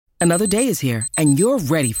Another day is here, and you're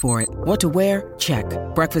ready for it. What to wear? Check.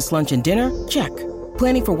 Breakfast, lunch, and dinner? Check.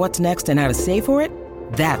 Planning for what's next and how to save for it?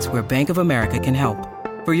 That's where Bank of America can help.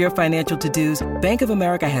 For your financial to-dos, Bank of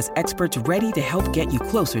America has experts ready to help get you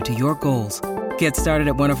closer to your goals. Get started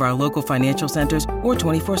at one of our local financial centers or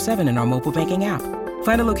 24/7 in our mobile banking app.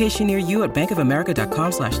 Find a location near you at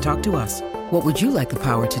bankofamerica.com/talktous. What would you like the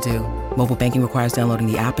power to do? Mobile banking requires downloading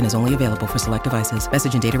the app and is only available for select devices.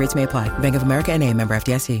 Message and data rates may apply. Bank of America NA, member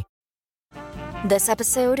FDIC. This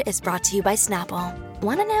episode is brought to you by Snapple.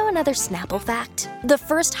 Want to know another Snapple fact? The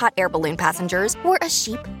first hot air balloon passengers were a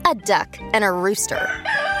sheep, a duck, and a rooster.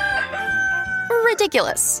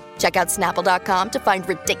 Ridiculous. Check out Snapple.com to find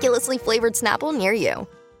ridiculously flavored Snapple near you.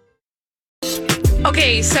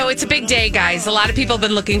 Okay, so it's a big day, guys. A lot of people have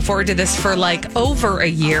been looking forward to this for like over a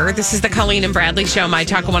year. This is the Colleen and Bradley Show, My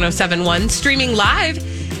Talk 1071, streaming live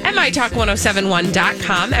at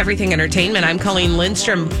MyTalk1071.com. Everything Entertainment. I'm Colleen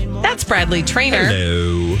Lindstrom. That's Bradley Trainer.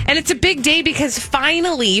 Hello. And it's a big day because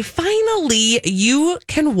finally, you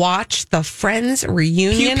can watch the Friends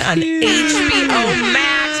reunion on HBO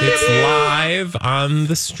Max. It's live on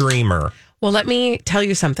the streamer. Well, let me tell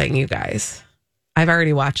you something, you guys. I've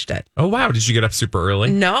already watched it. Oh, wow. Did you get up super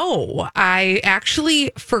early? No, I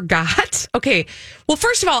actually forgot. Okay. Well,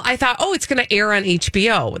 first of all, I thought, it's going to air on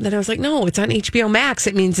HBO. And then I was like, no, it's on HBO Max.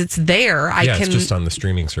 It means it's there. It's just on the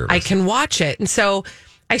streaming service. I can watch it. And so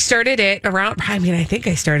I started it around, I think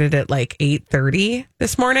I started at like 8:30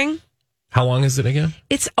 this morning. How long is it again?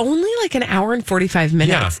 It's only like an hour and 45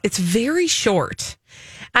 minutes. Yeah. It's very short.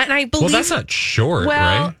 And I believe... Well, that's not short,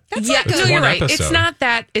 right? That's you're right. episode. It's not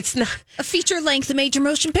that. It's not a feature-length major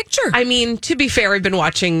motion picture. I mean, to be fair, I've been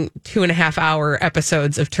watching 2.5-hour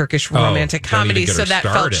episodes of Turkish romantic comedies, so that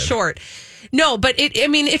felt short. No, but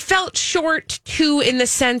it felt short too, in the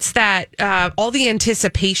sense that all the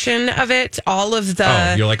anticipation of it, all of the...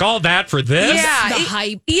 Oh, you're like, all that for this? Yeah. The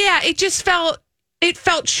hype. Yeah, it just felt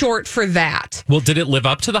short for that. Well, did it live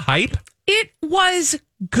up to the hype? It was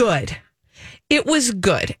good. It was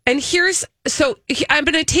good. And I'm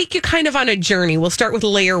going to take you kind of on a journey. We'll start with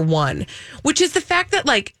layer one, which is the fact that,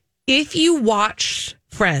 like, if you watch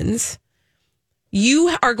Friends,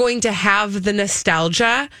 you are going to have the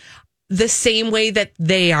nostalgia the same way that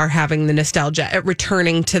they are having the nostalgia at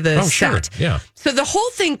returning to the set. Sure. Yeah. So the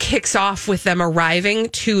whole thing kicks off with them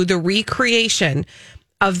arriving to the recreation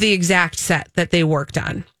of the exact set that they worked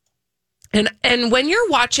on. And when you're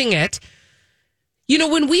watching it,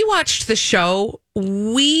 when we watched the show,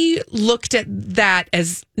 we looked at that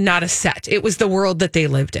as not a set. It was the world that they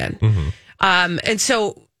lived in. Mm-hmm. And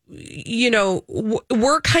so,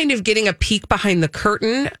 we're kind of getting a peek behind the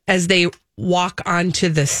curtain as they walk onto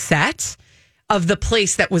the set of the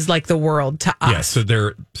place that was like the world to us. Yeah, so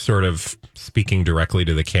they're sort of speaking directly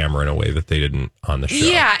to the camera in a way that they didn't on the show.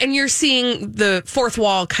 Yeah, and you're seeing the fourth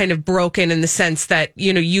wall kind of broken in the sense that,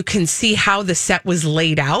 you can see how the set was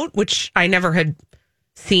laid out, which I never had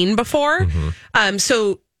seen before. Mm-hmm.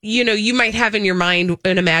 So, you might have in your mind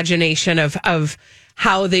an imagination of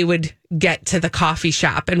how they would get to the coffee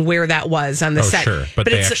shop and where that was on the set. Sure. But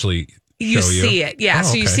they actually you see it. Yeah.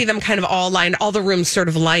 So you okay. see them kind of all the rooms sort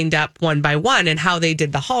of lined up one by one, and how they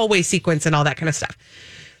did the hallway sequence and all that kind of stuff.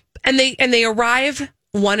 And they arrive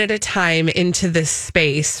one at a time into this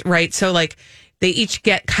space, right? So like they each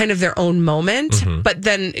get kind of their own moment, mm-hmm. but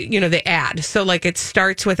then, they add. So like it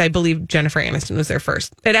starts with, I believe Jennifer Aniston was there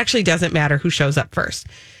first. It actually doesn't matter who shows up first.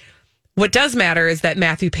 What does matter is that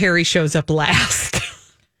Matthew Perry shows up last.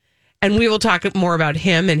 And we will talk more about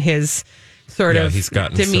him and his sort of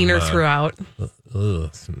demeanor throughout.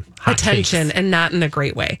 Some hot attention takes. And not in a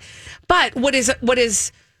great way. But what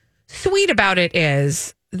is sweet about it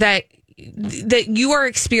is that you are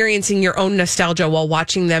experiencing your own nostalgia while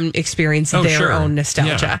watching them experience their own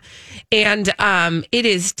nostalgia. Yeah. And it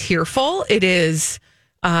is tearful. It is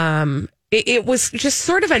it was just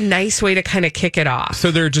sort of a nice way to kind of kick it off.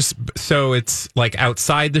 So it's like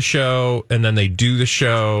outside the show, and then they do the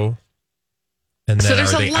show. And then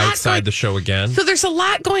are they outside the show again? So there's a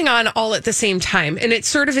lot going on all at the same time, and it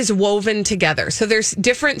sort of is woven together. So there's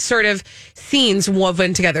different sort of scenes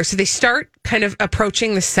woven together. So they start kind of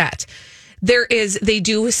approaching the set. They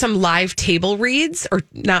do some live table reads, or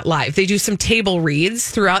not live. They do some table reads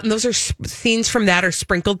throughout, and those are scenes from that are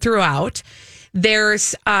sprinkled throughout.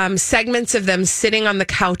 There's segments of them sitting on the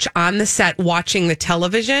couch on the set watching the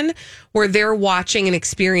television, where they're watching and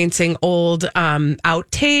experiencing old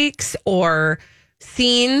outtakes or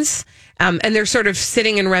scenes, and they're sort of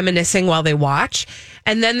sitting and reminiscing while they watch.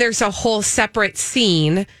 And then there's a whole separate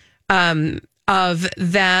scene of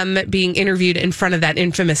them being interviewed in front of that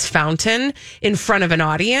infamous fountain in front of an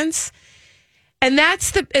audience. And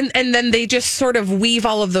that's and then they just sort of weave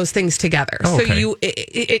all of those things together. Oh, okay. So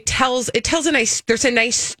it tells there's a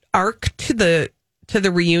nice arc to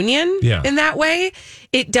the reunion in that way.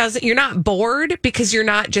 You're not bored because you're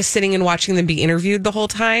not just sitting and watching them be interviewed the whole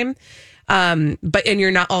time. And you're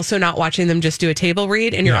not watching them just do a table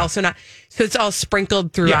read, and you're also not. So it's all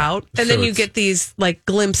sprinkled throughout, and then you get these like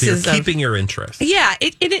glimpses of keeping your interest. Yeah,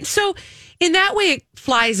 so in that way it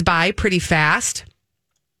flies by pretty fast.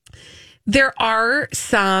 There are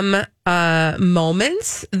some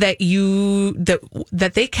moments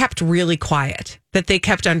that they kept really quiet, that they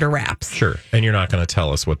kept under wraps. Sure, and you're not going to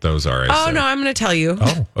tell us what those are. No, I'm going to tell you.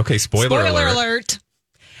 Oh, okay. Spoiler alert.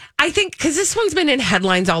 I think because this one's been in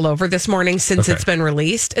headlines all over this morning since it's been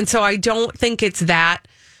released. And so I don't think it's that.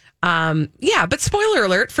 But spoiler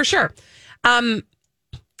alert for sure. Jennifer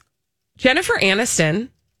Aniston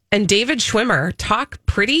and David Schwimmer talk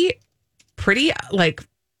pretty like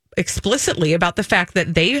explicitly about the fact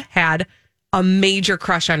that they had a major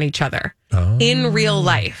crush on each other in real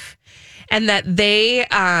life. And that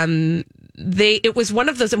it was one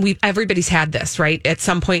of those, and everybody's had this, right? At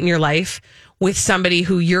some point in your life with somebody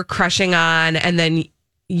who you're crushing on, and then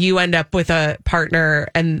you end up with a partner,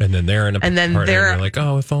 and then they're in a partner, and you're like,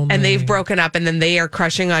 oh, if only. And they've broken up, and then they are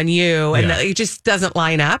crushing on you, and it just doesn't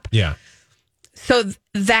line up. Yeah. So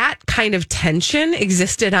that kind of tension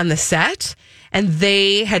existed on the set, and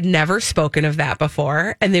they had never spoken of that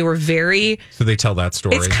before, and they were very... So they tell that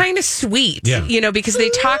story. It's kind of sweet, because they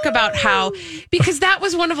talk about because that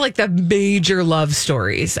was one of like the major love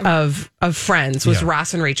stories of Friends was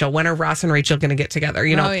Ross and Rachel. When are Ross and Rachel going to get together?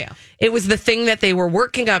 It was the thing that they were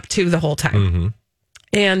working up to the whole time. Mm-hmm.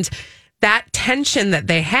 And that tension that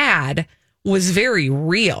they had was very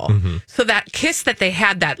real. Mm-hmm. So that kiss that they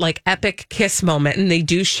had, that like epic kiss moment, and they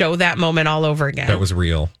do show that moment all over again. That was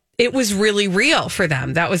real. It was really real for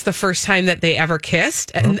them. That was the first time that they ever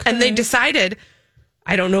kissed. And they decided,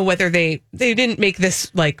 I don't know whether they didn't make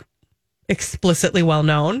this like explicitly well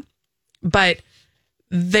known, but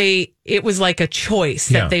it was like a choice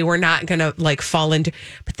that they were not going to like fall into.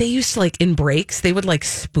 But they used to like in breaks, they would like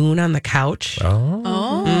spoon on the couch. Oh.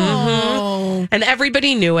 Mm-hmm. And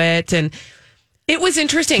everybody knew it. And it was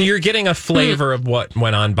interesting. So you're getting a flavor of what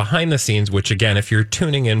went on behind the scenes, which again, if you're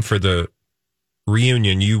tuning in for the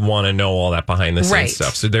reunion, you want to know all that behind the scenes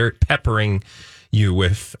stuff. So they're peppering you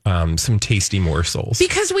with some tasty morsels.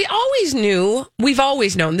 Because we've always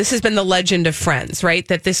known, this has been the legend of Friends, right?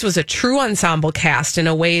 That this was a true ensemble cast in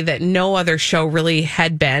a way that no other show really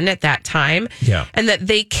had been at that time. Yeah. And that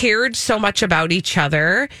they cared so much about each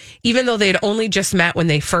other, even though they'd only just met when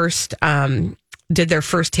they first did their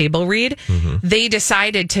first table read. Mm-hmm. They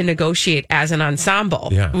decided to negotiate as an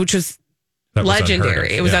ensemble, which was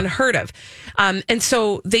legendary. It was unheard of. And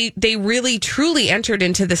so they really truly entered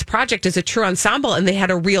into this project as a true ensemble, and they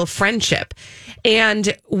had a real friendship.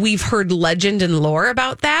 And we've heard legend and lore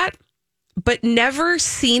about that, but never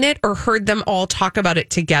seen it or heard them all talk about it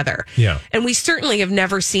together. Yeah. And we certainly have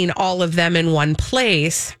never seen all of them in one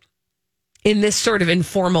place in this sort of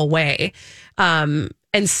informal way.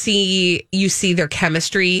 And you see their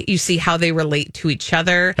chemistry, you see how they relate to each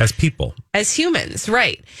other as people, as humans,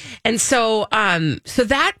 right? And so, so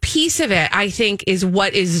that piece of it, I think, is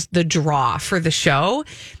what is the draw for the show,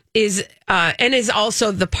 and is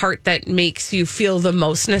also the part that makes you feel the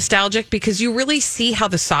most nostalgic, because you really see how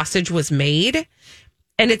the sausage was made,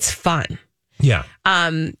 and it's fun. Yeah.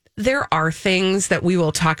 There are things that we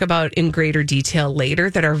will talk about in greater detail later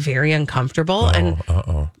that are very uncomfortable. And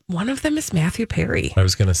one of them is Matthew Perry. I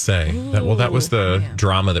was going to say that was the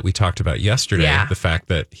drama that we talked about yesterday. Yeah. The fact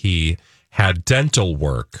that he had dental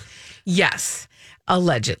work. Yes.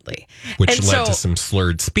 Allegedly. Which led to some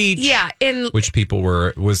slurred speech. Yeah. Which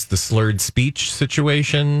was the slurred speech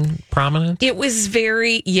situation prominent? It was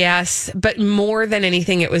but more than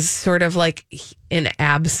anything, it was sort of like an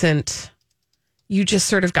absent... You just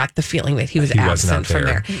sort of got the feeling that he was absent from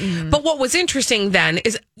there. Mm-hmm. But what was interesting then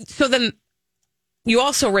is, so then you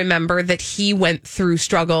also remember that he went through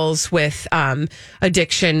struggles with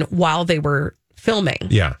addiction while they were filming.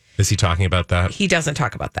 Yeah. Is he talking about that? He doesn't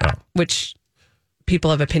talk about that, which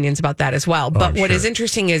people have opinions about that as well. But what is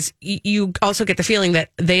interesting is you also get the feeling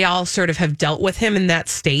that they all sort of have dealt with him in that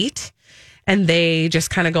state. And they just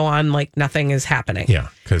kind of go on like nothing is happening. Yeah,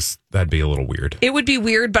 because that'd be a little weird. It would be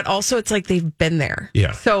weird, but also it's like they've been there.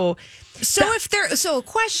 Yeah. So a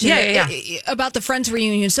question about the Friends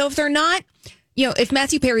reunion. So if they're not, if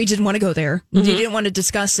Matthew Perry didn't want to go there, he didn't want to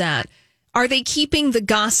discuss that. Are they keeping the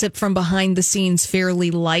gossip from behind the scenes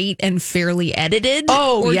fairly light and fairly edited?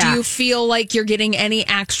 Or do you feel like you're getting any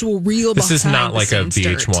actual real This is not like a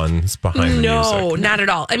VH1's behind the music. No, not at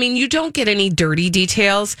all. I mean, you don't get any dirty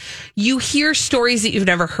details. You hear stories that you've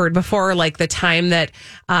never heard before, like the time that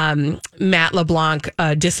Matt LeBlanc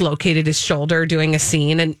dislocated his shoulder doing a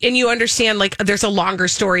scene. And you understand, like, there's a longer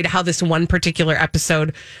story to how this one particular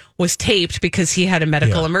episode was taped because he had a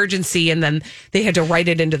medical emergency and then they had to write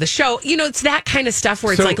it into the show. You know, it's that kind of stuff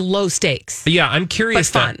where it's like low stakes. Yeah, I'm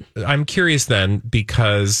curious. But fun. I'm curious then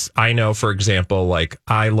because I know, for example, like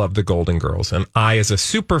I love the Golden Girls and I, as a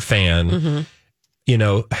super fan, you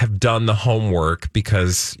know, have done the homework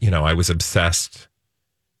because, you know, I was obsessed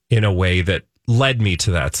in a way that led me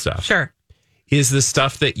to that stuff. Sure. Is the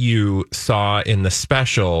stuff that you saw in the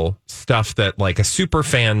special stuff that like a super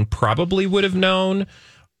fan probably would have known?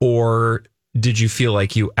 Or did you feel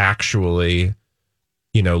like you actually,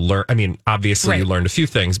 you know, learn? I mean, obviously you learned a few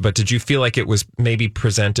things, but did you feel like it was maybe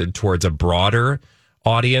presented towards a broader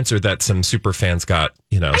audience or that some super fans got,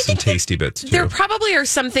 you know, some tasty bits too? There probably are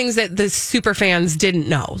some things that the super fans didn't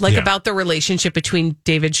know, like about the relationship between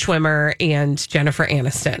David Schwimmer and Jennifer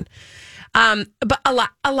Aniston. But a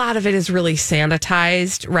lot of it is really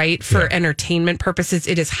sanitized, right? For entertainment purposes,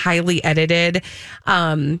 it is highly edited.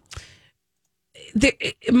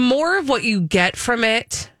 More of what you get from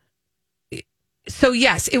it. So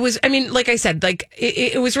yes, it was, I mean, like I said, like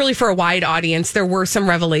it was really for a wide audience. There were some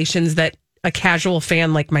revelations that a casual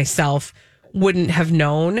fan like myself wouldn't have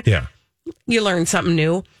known. Yeah. You learn something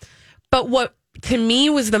new. But what to me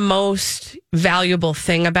was the most valuable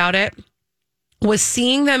thing about it was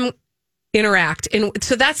seeing them interact. And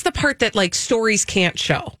so that's the part that like stories can't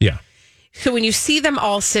show. Yeah. So when you see them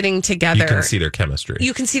all sitting together, you can see their chemistry.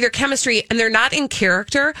 You can see their chemistry, and they're not in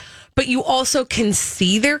character, but you also can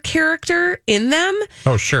see their character in them.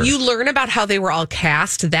 Oh, sure. You learn about how they were all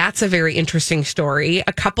cast. That's a very interesting story.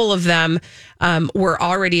 A couple of them were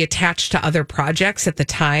already attached to other projects at the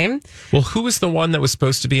time. Well, who was the one that was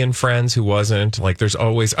supposed to be in Friends who wasn't? Like, there's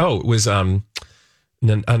always, it was another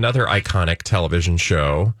iconic television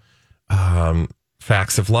show,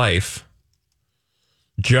 Facts of Life,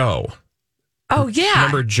 Joe. Oh, yeah.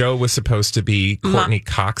 Remember, Joe was supposed to be Courtney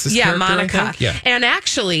Cox's character? Monica. I think? Yeah. And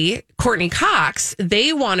actually, Courtney Cox,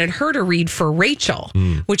 they wanted her to read for Rachel,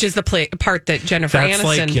 which is the part that Jennifer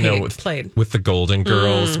Aniston played. With the Golden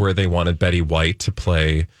Girls, where they wanted Betty White to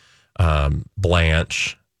play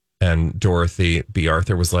Blanche, and Dorothy B.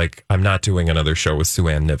 Arthur was like, I'm not doing another show with Sue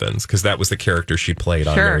Ann Nivens, because that was the character she played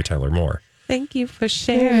on Mary Tyler Moore. Thank you for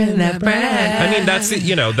sharing that, Brad. I mean, that's.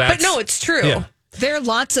 But no, it's true. Yeah. There are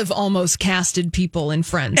lots of almost casted people in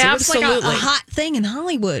Friends. Absolutely. It was like a hot thing in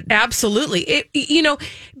Hollywood. Absolutely.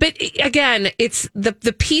 But again, it's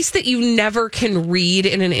the piece that you never can read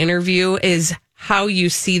in an interview is how you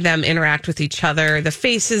see them interact with each other, the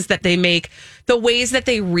faces that they make, the ways that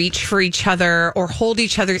they reach for each other or hold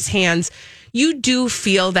each other's hands. You do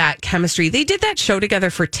feel that chemistry. They did that show together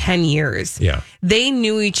for 10 years. Yeah. They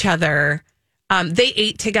knew each other. They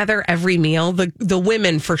ate together every meal. The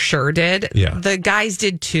women for sure did. Yeah. The guys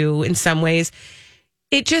did too in some ways.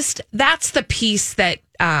 That's the piece that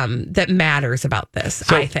matters about this,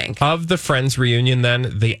 so I think. Of the Friends reunion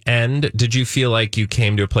then, the end, did you feel like you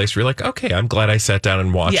came to a place where you're like, okay, I'm glad I sat down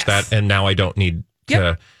and watched that, and now I don't need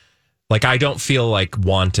to... Like, I don't feel like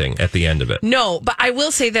wanting at the end of it. No, but I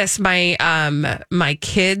will say this. My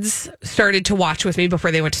kids started to watch with me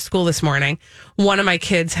before they went to school this morning. One of my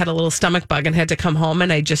kids had a little stomach bug and had to come home,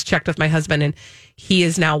 and I just checked with my husband, and he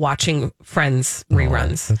is now watching Friends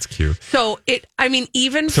reruns. That's cute. So it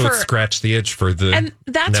scratched the itch for the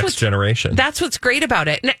next generation. That's what's great about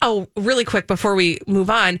it. And, really quick before we move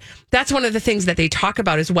on, that's one of the things that they talk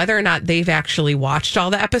about is whether or not they've actually watched all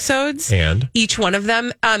the episodes. And each one of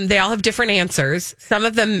them, they all have different answers. Some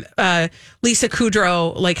of them, Lisa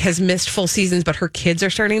Kudrow has missed full seasons, but her kids are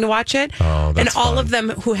starting to watch it. Oh, that's and all fun. of them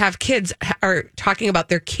who have kids are talking about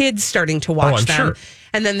their kids starting to watch them. Sure.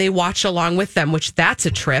 And then they watch along with them, which that's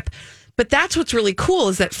a trip. But that's what's really cool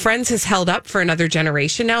is that Friends has held up for another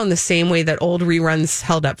generation now in the same way that old reruns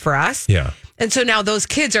held up for us. Yeah. And so now those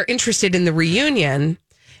kids are interested in the reunion,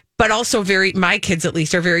 but also my kids at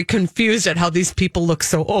least are very confused at how these people look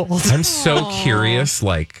so old. I'm so curious,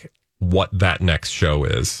 what that next show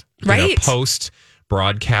is. Right. Post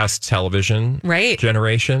broadcast television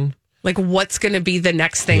generation. What's going to be the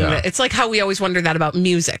next thing? Yeah. It's like how we always wonder that about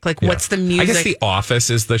music. What's the music? I guess The Office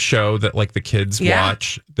is the show that the kids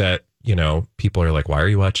watch that, people are like, why are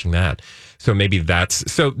you watching that? So maybe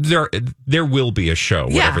there will be a show,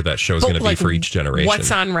 whatever that show is going to be for each generation. What's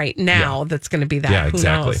on right now that's going to be that? Yeah, Who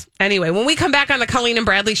exactly. knows? Anyway, when we come back on the Colleen and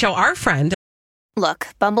Bradley show, our friend. Look,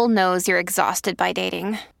 Bumble knows you're exhausted by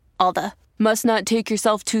dating. All the must not take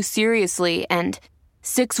yourself too seriously and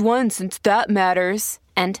 6'1" since that matters.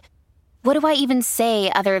 And what do I even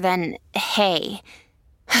say other than hey?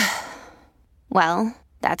 Well,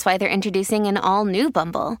 that's why they're introducing an all-new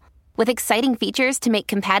Bumble. With exciting features to make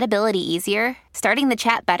compatibility easier, starting the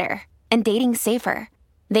chat better, and dating safer.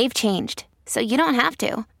 They've changed, so you don't have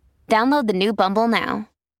to. Download the new Bumble now.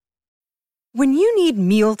 When you need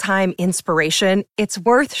mealtime inspiration, it's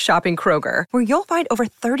worth shopping Kroger, where you'll find over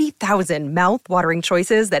 30,000 mouth-watering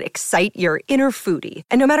choices that excite your inner foodie.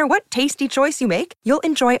 And no matter what tasty choice you make, you'll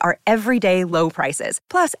enjoy our everyday low prices,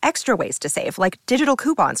 plus extra ways to save, like digital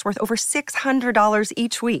coupons worth over $600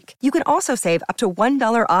 each week. You can also save up to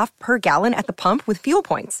 $1 off per gallon at the pump with fuel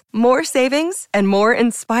points. More savings and more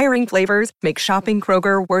inspiring flavors make shopping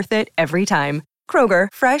Kroger worth it every time. Kroger,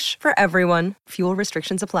 fresh for everyone. Fuel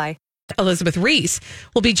restrictions apply. Elizabeth Reese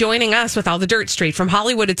will be joining us with all the dirt straight from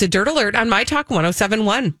Hollywood. It's a Dirt Alert on My Talk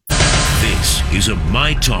 107.1. This is a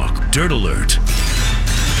My Talk Dirt Alert.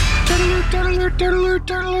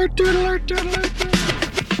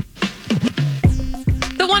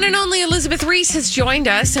 The one and only Elizabeth Reese has joined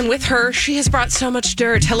us, and with her, she has brought so much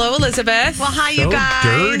dirt. Hello, Elizabeth. Well, hi, you So guys.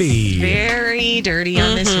 dirty. Very dirty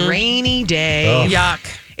on this rainy day. Ugh.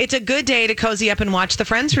 Yuck. It's a good day to cozy up and watch the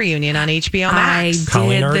Friends reunion on HBO Max.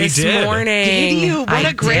 Colleen did already this did. morning. Did you? What I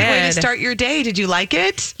a great way to did. start your day. Did you like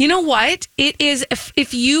it? You know what? It is,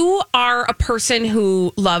 if you are a person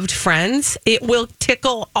who loved Friends, it will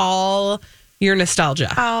tickle all your nostalgia.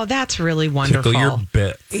 Oh, that's really wonderful. Tickle your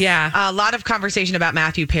bit. Yeah. A lot of conversation about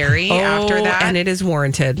Matthew Perry after that. And it is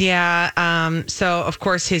warranted. Yeah. So, of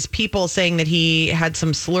course, his people saying that he had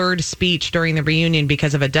some slurred speech during the reunion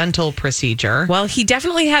because of a dental procedure. Well, he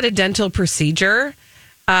definitely had a dental procedure.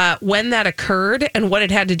 When that occurred and what it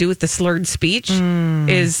had to do with the slurred speech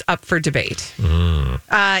is up for debate.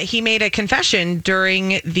 He made a confession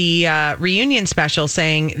during the reunion special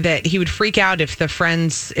saying that he would freak out if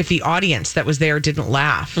the audience that was there didn't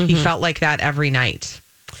laugh. He felt like that every night.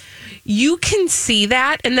 You can see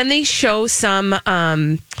that, and then they show some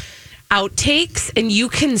outtakes, and you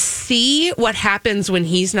can see what happens when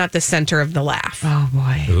he's not the center of the laugh. Oh,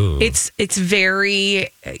 boy. Ooh. It's very,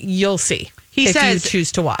 you'll see. He if says, you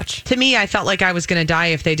choose to watch. To me, I felt like I was going to die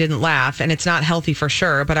if they didn't laugh, and it's not healthy for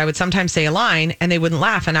sure, but I would sometimes say a line and they wouldn't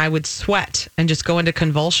laugh, and I would sweat and just go into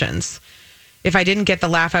convulsions. If I didn't get the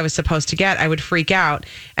laugh I was supposed to get, I would freak out.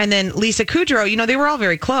 And then Lisa Kudrow, they were all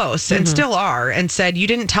very close and still are, and said, "You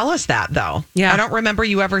didn't tell us that, though. Yeah. I don't remember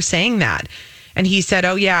you ever saying that." And he said,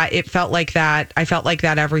 "Oh, yeah, it felt like that. I felt like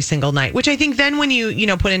that every single night," which I think then when you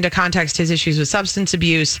put into context his issues with substance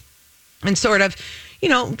abuse and sort of,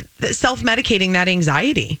 self-medicating that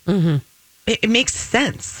anxiety, it makes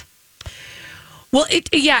sense. Well, it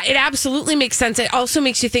absolutely makes sense. It also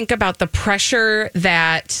makes you think about the pressure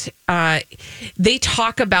that they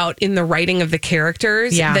talk about in the writing of the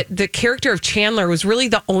characters. Yeah. That the character of Chandler was really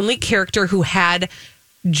the only character who had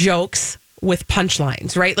jokes with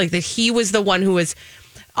punchlines, right? Like that he was the one who was...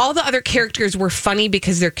 All the other characters were funny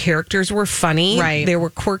because their characters were funny. Right. They were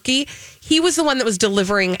quirky. He was the one that was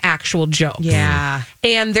delivering actual jokes. Yeah.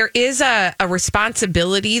 And there is a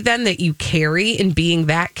responsibility then that you carry in being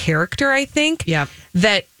that character, I think. Yep.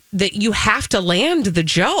 That you have to land the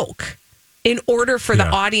joke in order for the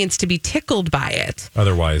audience to be tickled by it.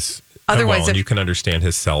 Otherwise, if- you can understand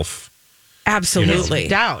his self. Absolutely.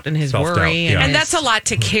 Doubt and his Self-doubt, worry. yeah. And that's a lot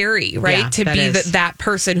to carry, right? Yeah, to that be is. that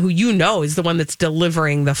person who is the one that's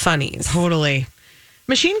delivering the funnies. Totally.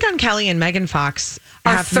 Machine Gun Kelly and Megan Fox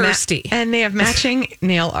Are have thirsty. and they have matching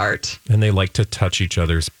nail art. And they like to touch each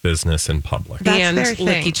other's business in public. That's and their lick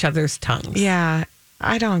thing. each other's tongues. Yeah,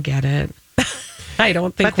 I don't get it. I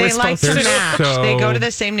don't think But we're they like supposed to to. match. So- They go to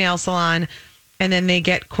the same nail salon, and then they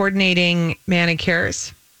get coordinating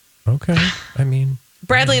manicures. Okay. I mean,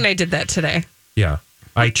 Bradley and I did that today. yeah.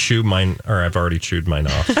 I chew mine, or I've already chewed mine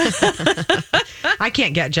off. I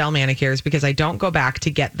can't get gel manicures because I don't go back to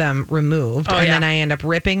get them removed, and then I end up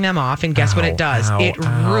ripping them off. And guess what it does? It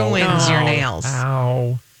ruins your nails.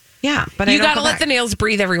 Ow. Yeah, but You I don't got to go let back. the nails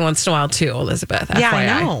breathe every once in a while too, Elizabeth. Yeah, FYI.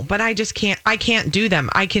 I know, but I just can't. I can't do them.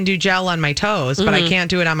 I can do gel on my toes, but I can't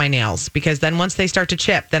do it on my nails because then once they start to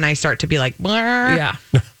chip, then I start to be like, "Blur." Yeah.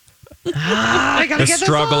 I gotta The get this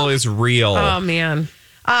struggle off. is real. Oh man.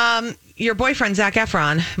 Your boyfriend Zac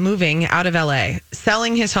Efron moving out of LA,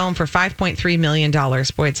 selling his home for $5.3 million.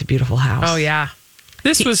 Boy, it's a beautiful house. Oh yeah.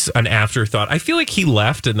 This was an afterthought. I feel like he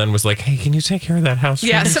left and then was like, hey, can you take care of that house?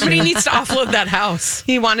 Yeah, somebody needs to offload that house.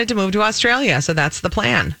 He wanted to move to Australia, so that's the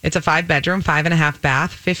plan. It's a 5-bedroom, 5.5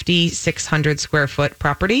 bath, 5,600 square foot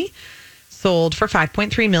property. Sold for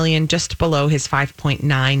 $5.3 million, just below his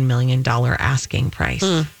 $5.9 million asking price.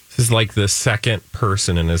 This is like the second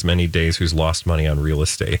person in as many days who's lost money on real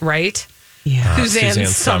estate. Right? Yeah. Suzanne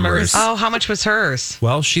Summers. Oh, how much was hers?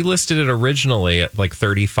 Well, she listed it originally at like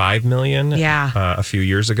 $35 million a few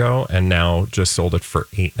years ago, and now just sold it for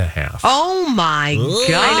 $8.5. Oh my God. I know,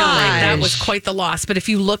 right? That was quite the loss. But if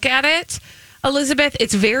you look at it, Elizabeth,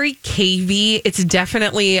 it's very cavey. It's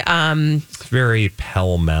definitely it's very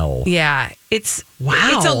pell-mell. Yeah, it's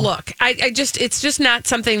a look. It's just not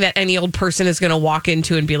something that any old person is going to walk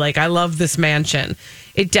into and be like, I love this mansion.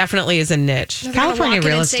 It definitely is a niche. California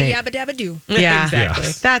real estate. Yabba dabba do. Yeah, exactly.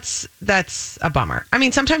 Yes. That's a bummer. I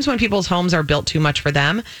mean, sometimes when people's homes are built too much for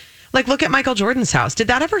them, like look at Michael Jordan's house. Did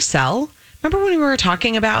that ever sell? Remember when we were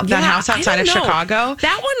talking about that house outside of Chicago?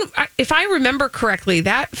 That one, if I remember correctly,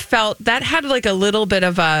 that had like a little bit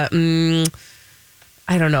of a,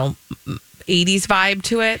 I don't know, 80s vibe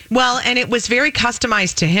to it. Well, and it was very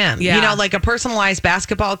customized to him. Yeah. You know, like a personalized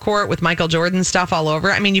basketball court with Michael Jordan stuff all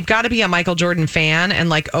over. I mean, you've got to be a Michael Jordan fan and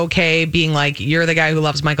like, okay, being like, you're the guy who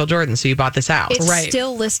loves Michael Jordan, so you bought this house. It's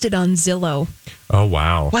still listed on Zillow. Oh,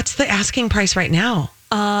 wow. What's the asking price right now?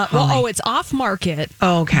 It's off market.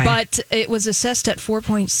 Oh, okay. But it was assessed at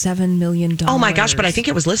 $4.7 million. Oh my gosh, but I think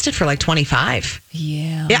it was listed for like 25.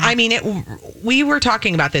 Yeah. Yeah, I mean, we were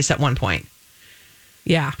talking about this at one point.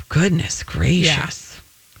 Yeah. Goodness gracious.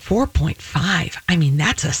 4.5. I mean,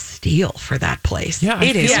 that's a steal for that place. Yeah,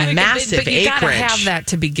 it is massive but you gotta acreage. have that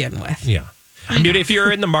to begin with. Yeah. I mean, if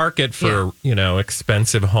you're in the market for,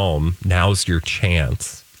 expensive home, now's your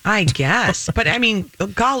chance. I guess. But I mean,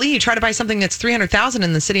 golly, you try to buy something that's $300,000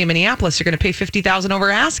 in the city of Minneapolis, you're going to pay $50,000 over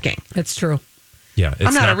asking. It's true. Yeah,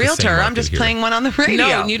 I'm not a realtor. I'm just playing one on the radio.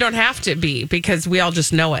 No, you don't have to be because we all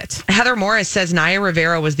just know it. Heather Morris says Naya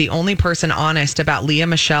Rivera was the only person honest about Leah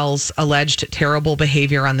Michelle's alleged terrible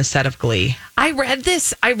behavior on the set of Glee. I read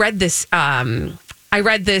this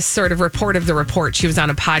sort of report of the report. She was on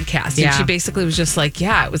a podcast and she basically was just like,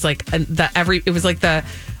 it was like the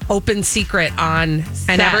open secret on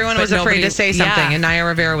set, and everyone was afraid to say something, and Naya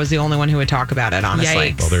Rivera was the only one who would talk about it,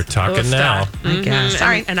 honestly. Yikes. Well, they're talking now. I guess. All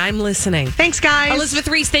right. And I'm listening. Thanks, guys. Elizabeth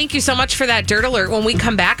Reese, thank you so much for that Dirt Alert. When we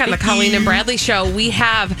come back on the Colleen and Bradley Show, we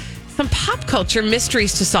have some pop culture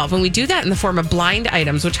mysteries to solve, and we do that in the form of blind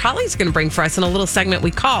items, which Holly's going to bring for us in a little segment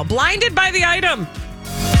we call Blinded by the Item.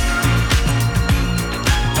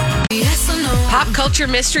 Pop culture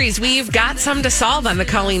mysteries. We've got some to solve on the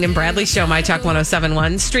Colleen and Bradley Show, My Talk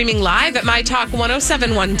 1071. Streaming live at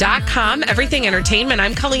MyTalk1071.com. Everything Entertainment.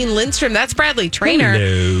 I'm Colleen Lindstrom. That's Bradley Trainer.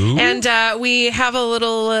 Hello. And we have a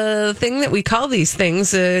little thing that we call these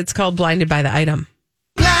things. It's called Blinded by the Item.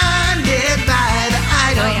 Blinded by the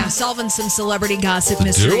Item. Oh, yeah. Solving some celebrity gossip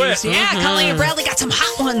mysteries. Do it. Yeah, Colleen and Bradley got some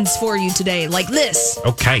hot ones for you today, like this.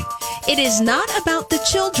 Okay. It is not about the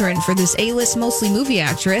children for this A-list mostly movie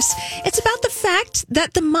actress. It's about the fact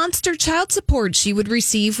that the monster child support she would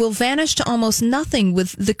receive will vanish to almost nothing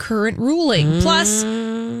with the current ruling. Plus,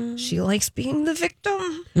 she likes being the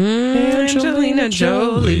victim. Angelina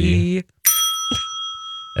Jolie.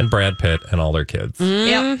 And Brad Pitt and all their kids.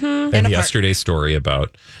 Mm-hmm. And yesterday's story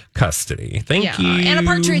about custody. Thank you. And a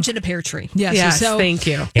partridge in a pear tree. Yes, so, thank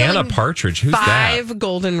you. Anna Partridge. Who's that? 5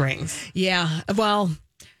 golden rings. Yeah, well,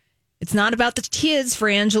 it's not about the kids for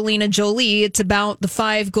Angelina Jolie. It's about the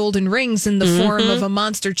 5 golden rings in the form of a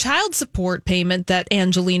monster child support payment that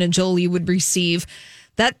Angelina Jolie would receive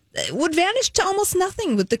that would vanish to almost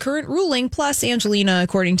nothing with the current ruling. Plus, Angelina,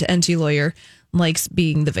 according to NT Lawyer, likes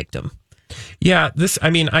being the victim. Yeah,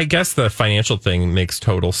 I guess the financial thing makes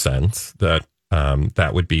total sense that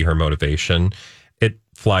that would be her motivation. It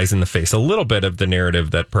flies in the face a little bit of the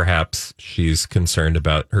narrative that perhaps she's concerned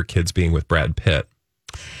about her kids being with Brad Pitt.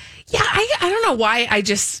 Yeah, I don't know why. I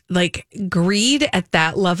just like greed at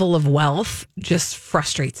that level of wealth just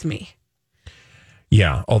frustrates me.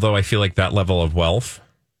 Yeah, although I feel like that level of wealth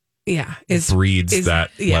breeds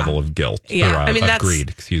that level of guilt. Yeah, or, that's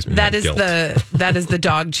greed. Excuse me. That is guilt. that is the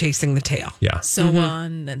dog chasing the tail. Yeah, so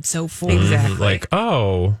on and so forth. Exactly.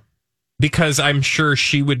 Because I'm sure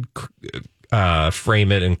she would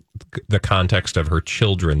frame it in the context of her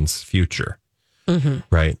children's future.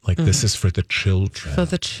 Right? Like, this is for the children. For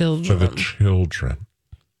the children. For the children.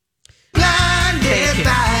 Blinded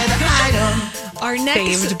by the item. Our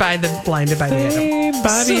next... Saved by the blinded by the item. Saved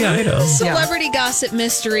by the item. Celebrity gossip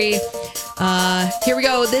mystery. Here we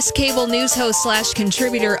go. This cable news host /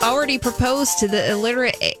 contributor already proposed to the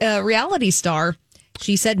illiterate reality star.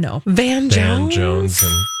 She said no. Van Jones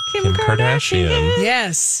and Kim Kardashian.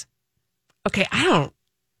 Yes. Okay, I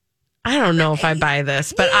don't know if I buy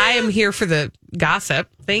this, but I am here for the gossip.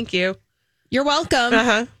 Thank you. You're welcome.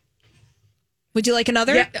 Uh-huh. Would you like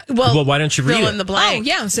another? Yeah. Well, why don't you read fill it? in the blank? Oh,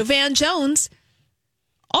 yeah. So Van Jones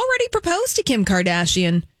already proposed to Kim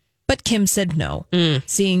Kardashian, but Kim said no,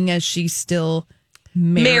 seeing as she's still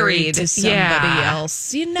married to somebody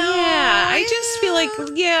else. You know? Yeah, I just feel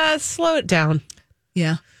like, slow it down.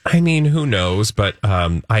 Yeah. I mean, who knows? But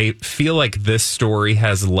I feel like this story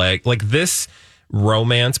has like this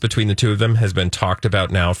romance between the two of them has been talked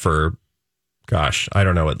about now for, gosh, I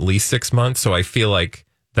don't know, at least 6 months. So I feel like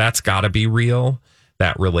that's got to be real,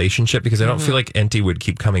 that relationship, because I don't feel like Enty would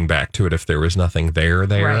keep coming back to it if there was nothing there.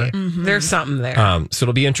 Right. There's something there. So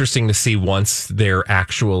it'll be interesting to see once they're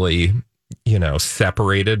actually,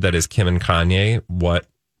 separated, that is Kim and Kanye, what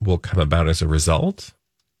will come about as a result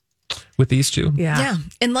with these two. Yeah.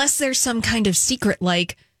 Unless there's some kind of secret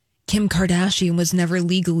like Kim Kardashian was never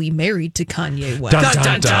legally married to Kanye West. Dun,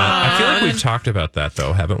 dun, dun. I feel like we've talked about that,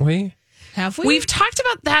 though, haven't we? Have we? We've talked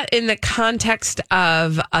about that in the context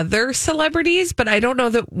of other celebrities, but I don't know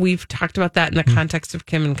that we've talked about that in the context of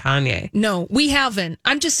Kim and Kanye. No, we haven't.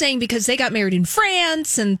 I'm just saying because they got married in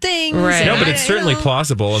France and things. Right. No, but it's certainly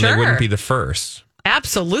plausible, and Sure. they wouldn't be the first.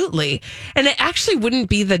 Absolutely. And it actually wouldn't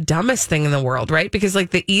be the dumbest thing in the world, right? Because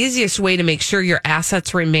like the easiest way to make sure your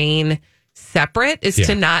assets remain separate is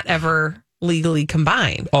to not ever legally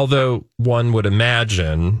combine. Although one would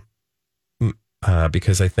imagine,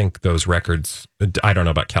 because I think those records, I don't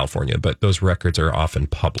know about California, but those records are often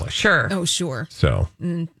public. Sure. Oh, sure. So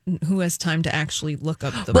Who has time to actually look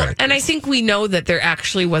up the Well, and I think we know that there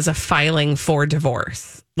actually was a filing for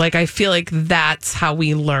divorce. Like, I feel like that's how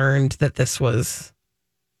we learned that this was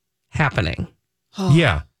happening.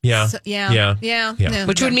 Yeah.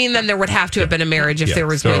 Which would mean then there would have to have been a marriage if there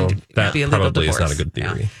was going to that be a legal probably divorce. is not a good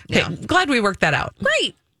theory. Okay, glad we worked that out.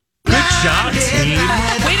 Great. Good job, team.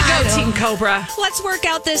 Way to go, Team Cobra. Let's work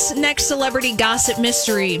out this next celebrity gossip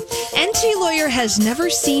mystery. Enty lawyer has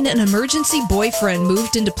never seen an emergency boyfriend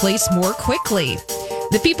moved into place more quickly.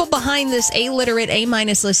 The people behind this illiterate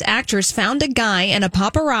A-list actress found a guy and a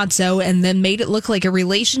paparazzo and then made it look like a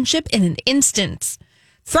relationship in an instant.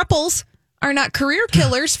 Thruples are not career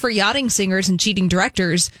killers for yachting singers and cheating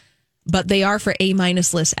directors, but they are for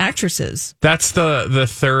A-list actresses. That's the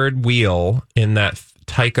third wheel in that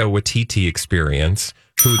Taika Waititi experience,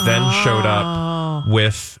 who then showed up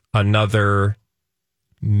with another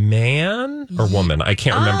man or woman. I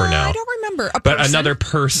can't remember now. I don't remember. But another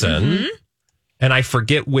person. And I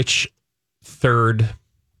forget which third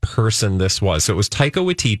person this was. So it was Taika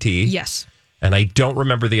Waititi. Yes. And I don't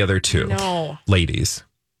remember the other two ladies.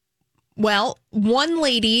 Well, one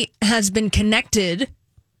lady has been connected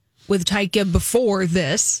with Taika before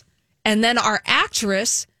this, and then our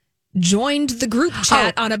actress joined the group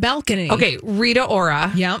chat on a balcony. Okay, Rita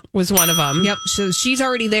Ora was one of them. Yep, so she's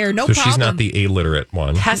already there. No so problem. She's not the illiterate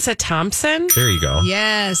one. Tessa Thompson? There you go.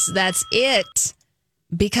 Yes, that's it.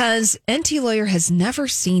 Because Enty lawyer has never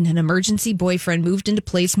seen an emergency boyfriend moved into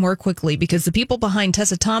place more quickly because the people behind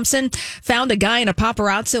Tessa Thompson found a guy in a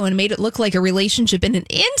paparazzo and made it look like a relationship in an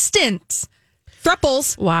instant.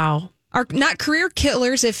 Thruples. Wow. Are not career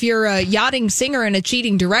killers if you're a yachting singer and a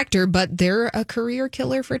cheating director, but they're a career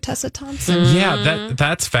killer for Tessa Thompson. Yeah,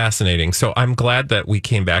 that's fascinating. So I'm glad that we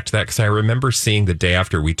came back to that because I remember seeing the day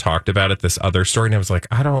after we talked about it, this other story, and I was like,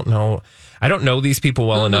 I don't know these people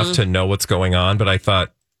well enough to know what's going on, but I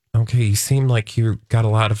thought, okay, you seem like you got a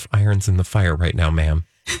lot of irons in the fire right now, ma'am.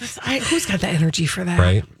 Who's got the energy for that?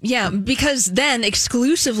 Right? Yeah, because then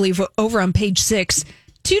exclusively over on Page 6,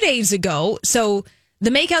 2 days ago, so the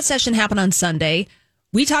makeout session happened on Sunday.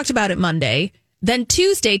 We talked about it Monday. Then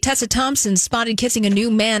Tuesday, Tessa Thompson spotted kissing a new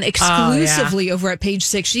man exclusively over at Page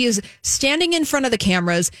 6. She is standing in front of the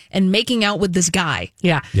cameras and making out with this guy.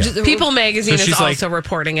 Yeah. People Magazine So is she's also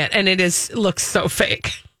reporting it, and it looks so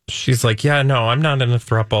fake. She's like, yeah, no, I'm not in a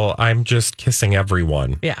throuple. I'm just kissing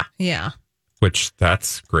everyone. Yeah. Yeah. Which,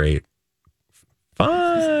 that's great.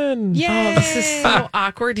 Fun. Yeah. This is so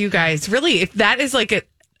awkward, you guys. Really, if that is like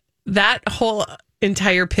that whole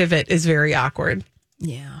entire pivot is very awkward.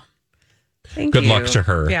 Yeah. Thank Good you. luck to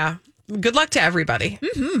her. Yeah. Good luck to everybody.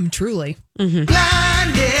 Truly. Blinded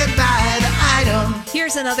by the item.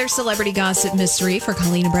 Here's another celebrity gossip mystery for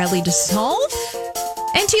Colleen and Bradley to solve.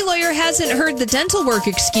 Enty lawyer hasn't heard the dental work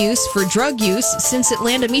excuse for drug use since it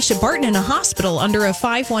landed Misha Barton in a hospital under a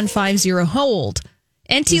 5150 hold.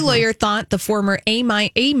 Enty lawyer thought the former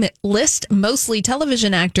A-list, mostly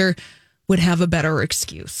television actor would have a better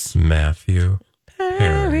excuse. Matthew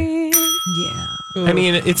Perry. Yeah. I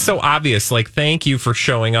mean, it's so obvious. Like, thank you for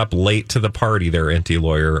showing up late to the party there, Inty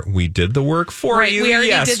Lawyer. We did the work for you we already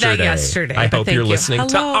yesterday. did that yesterday. I but hope thank you're you. listening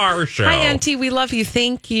to Hello. our show. Hi, Auntie. We love you.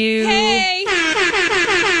 Thank you. Hey.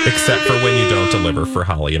 Except for when you don't deliver for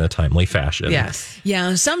Holly in a timely fashion. Yes.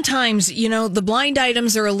 Yeah, sometimes, the blind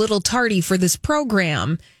items are a little tardy for this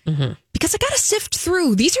program because I got to sift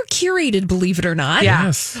through. These are curated, believe it or not. Yeah.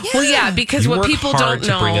 Yes. Well, yeah, because You what work people hard don't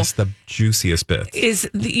know to bring us the juiciest bits. is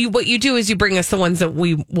what you do is you bring us the ones that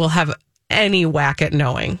we will have any whack at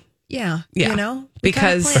knowing. Yeah. Yeah. We gotta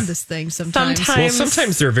Because plan this thing sometimes. Well,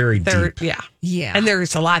 sometimes they're very deep. Yeah. Yeah. And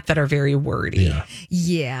there's a lot that are very wordy. Yeah.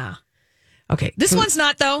 Yeah. Okay. This one's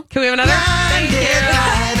not, though. Can we have another? Thank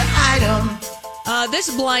Item.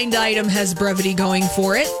 This blind item has brevity going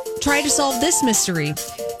for it. Try to solve this mystery.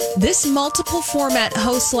 This multiple format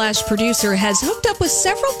host/producer has hooked up with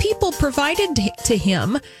several people provided to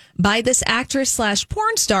him by this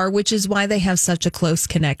actress/porn star, which is why they have such a close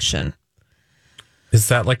connection. Is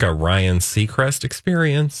that like a Ryan Seacrest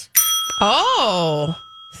experience? Oh.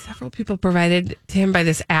 Several people provided to him by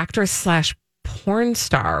this actress/porn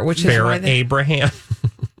star, which is Farrah why they, Abraham.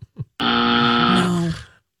 No.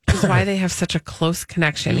 is why they have such a close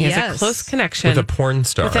connection. He has Yes. a close connection With a porn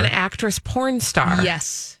star. with an actress porn star.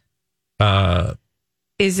 Yes.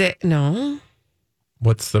 Is it no?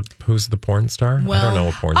 Who's the porn star? I Well- don't know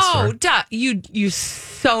a porn star. Oh, duh. You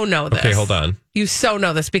so know this. Okay, hold on. You so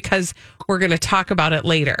know this because we're going to talk about it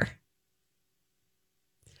later.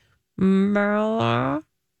 Bella.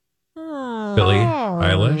 Billie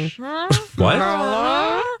Eilish? What?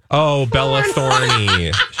 Oh, Bella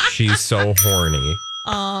Thorne. She's so horny.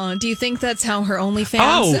 Do you think that's how her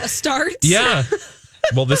OnlyFans starts? Yeah.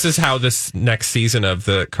 Well, this is how this next season of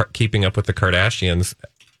the Keeping Up with the Kardashians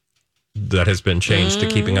that has been changed to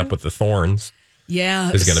Keeping Up with the Thorns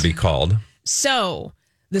Yeah. is going to be called. So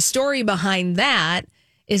the story behind that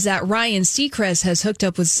is that Ryan Seacrest has hooked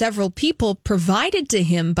up with several people provided to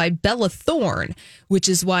him by Bella Thorne, which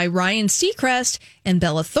is why Ryan Seacrest and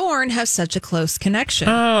Bella Thorne have such a close connection.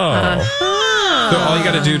 Oh. So all you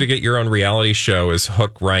got to do to get your own reality show is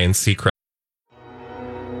hook Ryan Seacrest.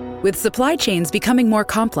 With supply chains becoming more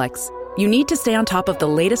complex, you need to stay on top of the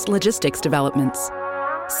latest logistics developments.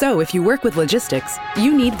 So if you work with logistics,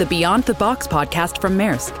 you need the Beyond the Box podcast from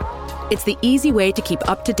Maersk. It's the easy way to keep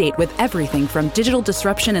up to date with everything from digital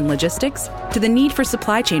disruption in logistics to the need for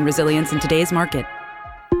supply chain resilience in today's market.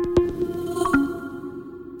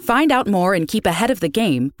 Find out more and keep ahead of the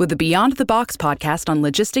game with the Beyond the Box podcast on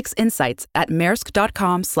logistics insights at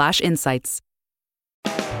maersk.com/insights.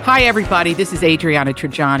 Hi, everybody. This is Adriana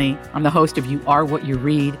Trajani. I'm the host of You Are What You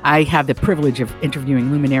Read. I have the privilege of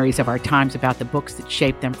interviewing luminaries of our times about the books that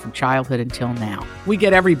shaped them from childhood until now. We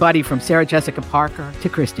get everybody from Sarah Jessica Parker to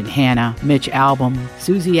Kristen Hanna, Mitch Albom,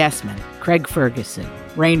 Susie Essman, Craig Ferguson,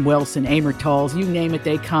 Rainn Wilson, Amor Tolls, you name it,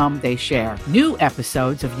 they come, they share. New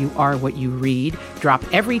episodes of You Are What You Read drop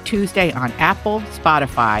every Tuesday on Apple,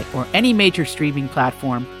 Spotify, or any major streaming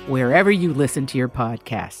platform wherever you listen to your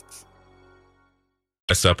podcasts.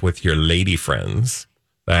 Us up with your lady friends.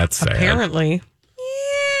 That's sad. Apparently.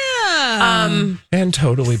 Yeah. And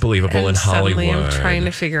totally believable in Suddenly Hollywood. I'm trying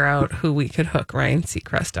to figure out who we could hook Ryan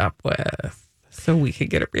Seacrest up with so we could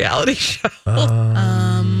get a reality show.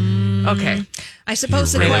 Okay. I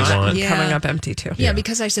suppose the really question want- Coming up empty too. Yeah,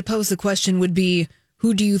 because I suppose the question would be,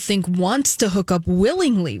 who do you think wants to hook up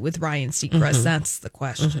willingly with Ryan Seacrest? That's the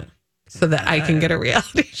question. So that I can get a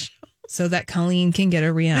reality show. So that Colleen can get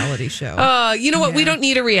a reality show. You know what? We don't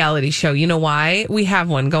need a reality show. You know why? We have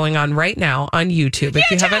one going on right now on YouTube. If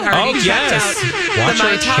you haven't already checked out Watch the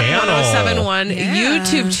our My Talk channel. 1071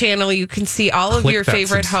 YouTube channel, you can see all of Click your that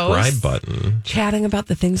favorite subscribe hosts button. chatting about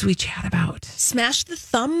the things we chat about. Smash the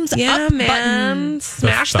thumbs Yeah, up man. button.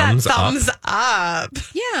 Smash that thumbs up.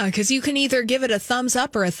 Yeah, because you can either give it a thumbs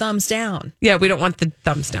up or a thumbs down. Yeah, we don't want the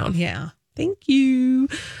thumbs down. Yeah. Thank you.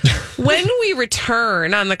 When we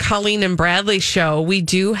return on the Colleen and Bradley show, we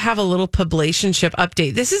do have a little publicationship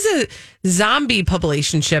update. This is a zombie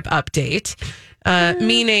publicationship update,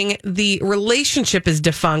 meaning the relationship is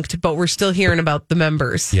defunct, but we're still hearing about the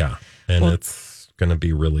members. Yeah. And it's going to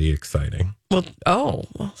be really exciting. Well,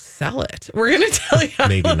 sell it. We're going to tell you.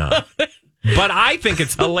 Maybe not. But I think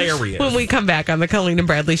it's hilarious. When we come back on the Colleen and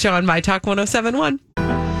Bradley show on My Talk 1071.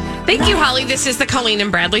 Thank you, Holly. This is the Colleen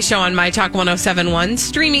and Bradley Show on My Talk 1071,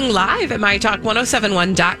 streaming live at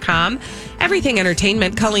MyTalk1071.com. Everything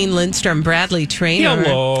Entertainment. Colleen Lindstrom, Bradley Traynor.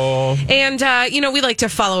 Hello. And, we like to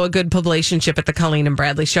follow a good publicationship at the Colleen and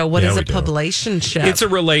Bradley Show. What is a publicationship? It's a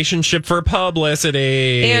relationship for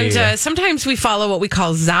publicity. And sometimes we follow what we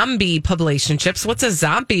call zombie publicationships. What's a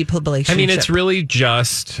zombie publicationship? I mean, it's really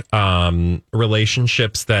just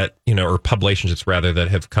relationships that, or publicationships rather, that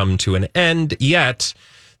have come to an end, yet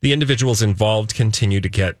the individuals involved continue to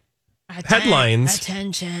get headlines.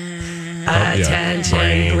 Attention,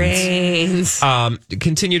 brains.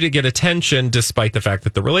 Continue to get attention despite the fact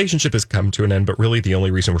that the relationship has come to an end. But really, the only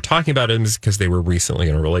reason we're talking about it is because they were recently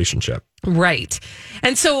in a relationship. Right.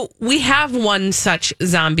 And so we have one such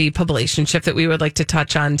zombie publicationship that we would like to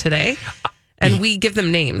touch on today. And we give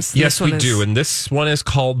them names. Yes, we do. And this one is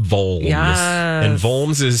called Volms. Yes. And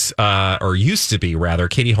Volms is, or used to be rather,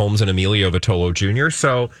 Katie Holmes and Emilio Vitolo Jr.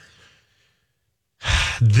 So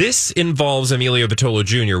this involves Emilio Vitolo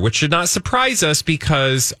Jr., which should not surprise us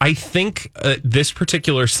because I think this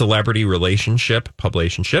particular celebrity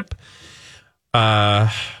publicationship,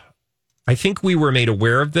 I think we were made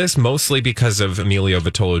aware of this mostly because of Emilio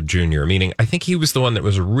Vitolo Jr., meaning I think he was the one that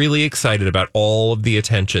was really excited about all of the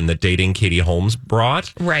attention that dating Katie Holmes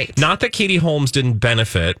brought. Right. Not that Katie Holmes didn't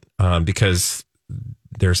benefit because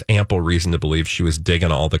there's ample reason to believe she was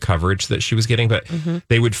digging all the coverage that she was getting, but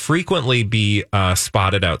they would frequently be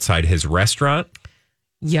spotted outside his restaurant.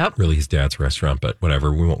 Yep. Really his dad's restaurant, but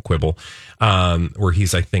whatever, we won't quibble. Where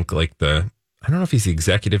he's, I think, I don't know if he's the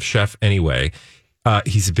executive chef anyway.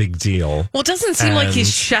 He's a big deal. Well, it doesn't seem like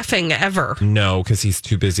he's chefing ever. No, because he's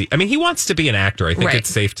too busy. I mean, he wants to be an actor. I think it's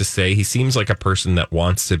safe to say he seems like a person that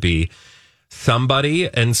wants to be somebody.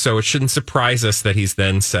 And so it shouldn't surprise us that he's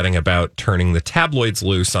then setting about turning the tabloids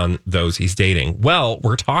loose on those he's dating. Well,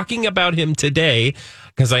 we're talking about him today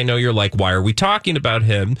because I know you're like, why are we talking about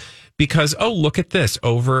him? Because, look at this.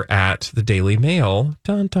 Over at the Daily Mail,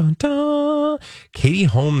 dun, dun, dun, Katie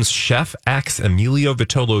Holmes' chef ex Emilio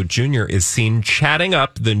Vitolo Jr. is seen chatting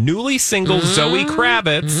up the newly single Zoe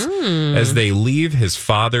Kravitz as they leave his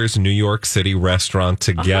father's New York City restaurant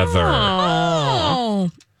together. Oh.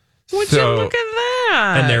 Would you look at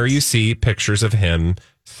that? And there you see pictures of him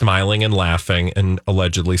smiling and laughing and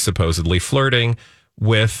allegedly, supposedly flirting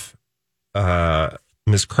with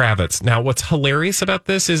Ms. Kravitz. Now, what's hilarious about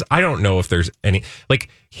this is I don't know if there's any,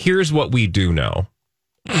 here's what we do know.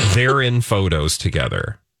 They're in photos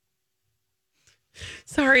together.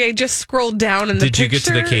 Sorry, I just scrolled down in the Did you get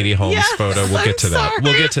to the Katie Holmes photo? We'll get to that.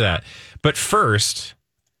 We'll get to that. But first,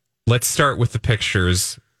 let's start with the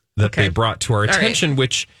pictures that they brought to our attention,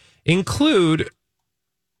 which include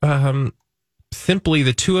simply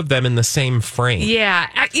the two of them in the same frame. Yeah,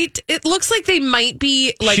 it looks like they might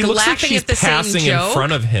be laughing at the same joke. In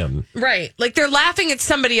front of him. Right, like they're laughing at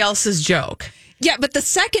somebody else's joke. Yeah, but the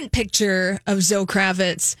second picture of Zoe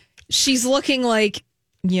Kravitz, she's looking like,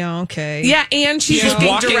 yeah, okay. Yeah, and she's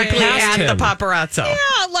looking directly at him. the paparazzo.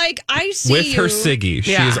 Yeah, I see with her ciggy.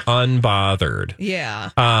 Yeah. She's unbothered. Yeah.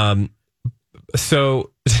 So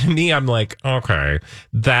to me, I'm like, okay,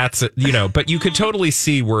 that's, but you could totally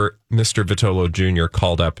see where Mr. Vitolo Jr.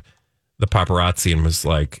 called up the paparazzi and was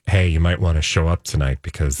like, hey, you might want to show up tonight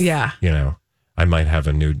because, I might have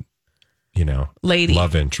a new, lady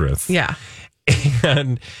love interest. Yeah.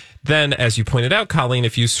 And then, as you pointed out, Colleen,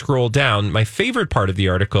 if you scroll down, my favorite part of the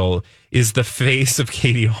article is the face of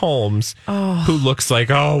Katie Holmes, who looks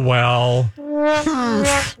like, oh, well,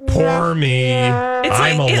 poor me.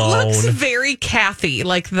 I'm alone. It looks very Kathy,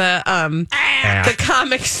 like the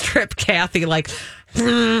comic strip Kathy, like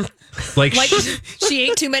she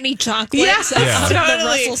ate too many chocolates out of the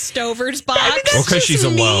Russell Stover's box. I mean, that's because she's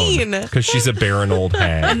mean. alone. Because she's a barren old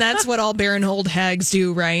hag. And that's what all barren old hags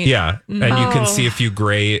do, right? Yeah. And you can see a few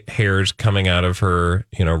gray hairs coming out of her,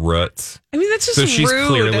 roots. I mean, that's just so she's rude.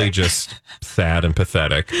 Clearly just sad and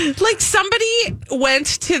pathetic. Like somebody went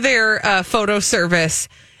to their photo service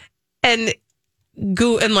and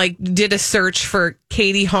did a search for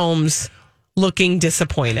Katie Holmes looking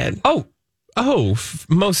disappointed. Oh,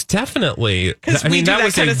 most definitely. I mean, that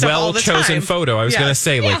was a well-chosen photo. I was going to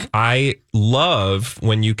say, I love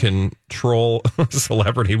when you can troll a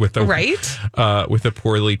celebrity with a with a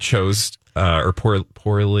poorly chose or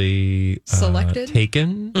poorly selected,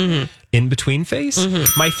 taken in between face.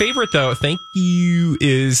 My favorite, though, thank you,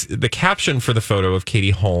 is the caption for the photo of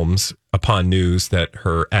Katie Holmes upon news that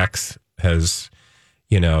her ex has,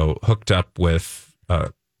 hooked up with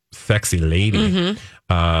a sexy lady.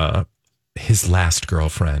 His last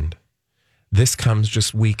girlfriend. This comes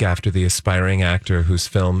just week after the aspiring actor whose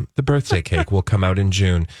film The Birthday Cake will come out in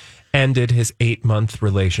June. ended his 8-month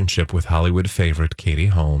relationship with Hollywood favorite Katie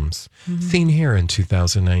Holmes, seen here in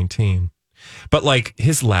 2019. But like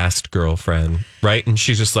his last girlfriend, right? And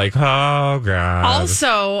she's just like, oh, God.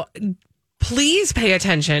 Also, please pay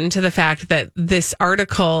attention to the fact that this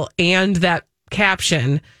article and that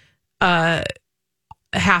caption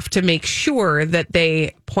have to make sure that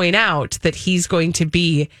they point out that he's going to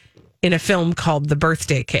be in a film called The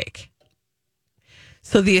Birthday Cake.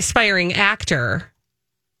 So the aspiring actor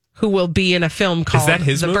who will be in a film called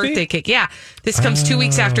The Birthday Cake. Yeah. This comes 2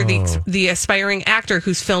 weeks after the aspiring actor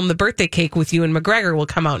who's filmed The Birthday Cake with Ewan McGregor will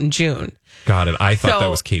come out in June. Got it. I thought that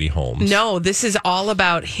was Katie Holmes. No, this is all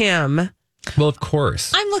about him. Well, of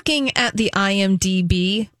course. I'm looking at the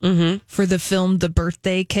IMDb for the film The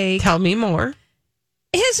Birthday Cake. Tell me more.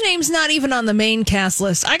 His name's not even on the main cast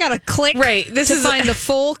list. I got to click to find the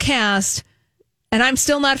full cast. And I'm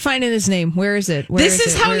still not finding his name. Where is it? This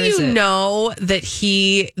is how you know that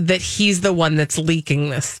he's the one that's leaking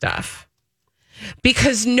this stuff.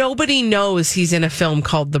 Because nobody knows he's in a film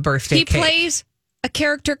called The Birthday Cake. He plays a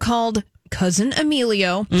character called Cousin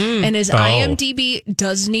Emilio, and his IMDb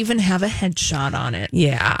doesn't even have a headshot on it.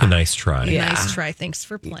 Yeah. A nice try. Yeah. Nice try. Thanks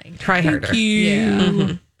for playing. Try harder. Thank you.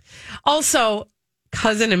 Yeah. Also,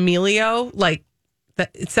 Cousin Emilio, like,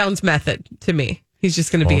 that, it sounds method to me. He's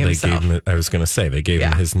just going to be himself. I was going to say, they gave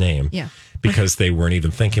him his name. Yeah. Because they weren't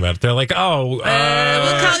even thinking about it. They're like, we'll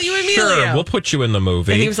call you Emilio. Sure, we'll put you in the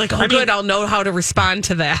movie. And he was like, good, I'll know how to respond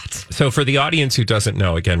to that. So for the audience who doesn't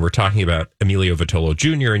know, again, we're talking about Emilio Vitolo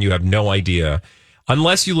Jr., and you have no idea,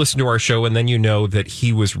 unless you listen to our show, and then you know that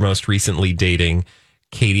he was most recently dating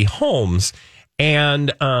Katie Holmes. And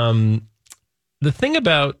the thing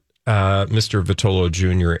about Mr. Vitolo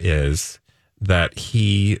Jr. is that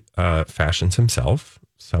he fashions himself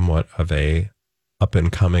somewhat of a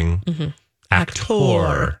up-and-coming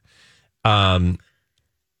actor. I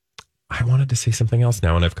wanted to say something else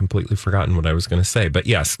now, and I've completely forgotten what I was going to say. But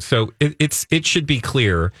yes, so it should be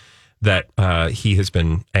clear that he has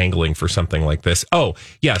been angling for something like this. Oh,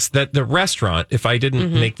 yes, that the restaurant, if I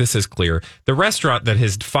didn't make this as clear, the restaurant that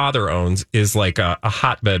his father owns is like a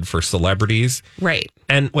hotbed for celebrities. Right.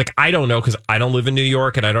 And like, I don't know, because I don't live in New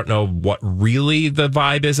York and I don't know what really the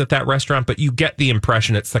vibe is at that restaurant, but you get the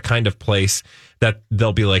impression it's the kind of place that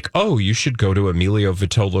they'll be like, oh, you should go to Emilio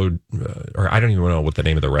Vitolo, or I don't even know what the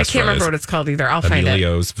name of the restaurant is. I can't remember what it's called either. I'll find it.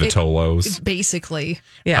 Emilio's Vitolos. It's basically.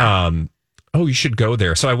 Yeah. Oh, you should go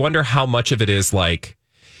there. So I wonder how much of it is like,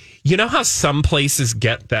 you know how some places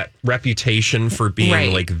get that reputation for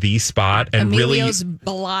being like the spot, and Emilio's really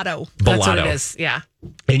Bellotto. That's what it is. Yeah.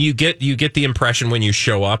 And you get the impression when you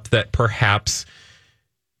show up that perhaps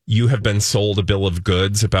you have been sold a bill of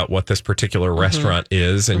goods about what this particular restaurant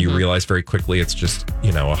is, and you realize very quickly it's just,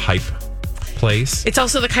 a hype place. It's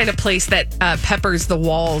also the kind of place that peppers the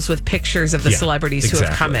walls with pictures of the celebrities who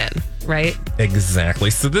have come in, right?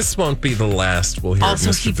 Exactly. So this won't be the last we'll hear of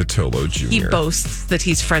Mr. Vitolo Jr. He boasts that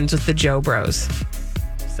he's friends with the Joe Bros.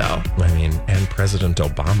 So, I mean, and President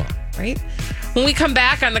Obama. Right? When we come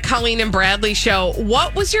back on the Colleen and Bradley Show,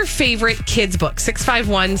 what was your favorite kids book?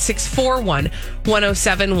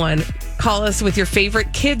 651-641-1071. Call us with your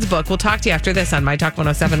favorite kids book. We'll talk to you after this on My Talk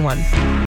 1071.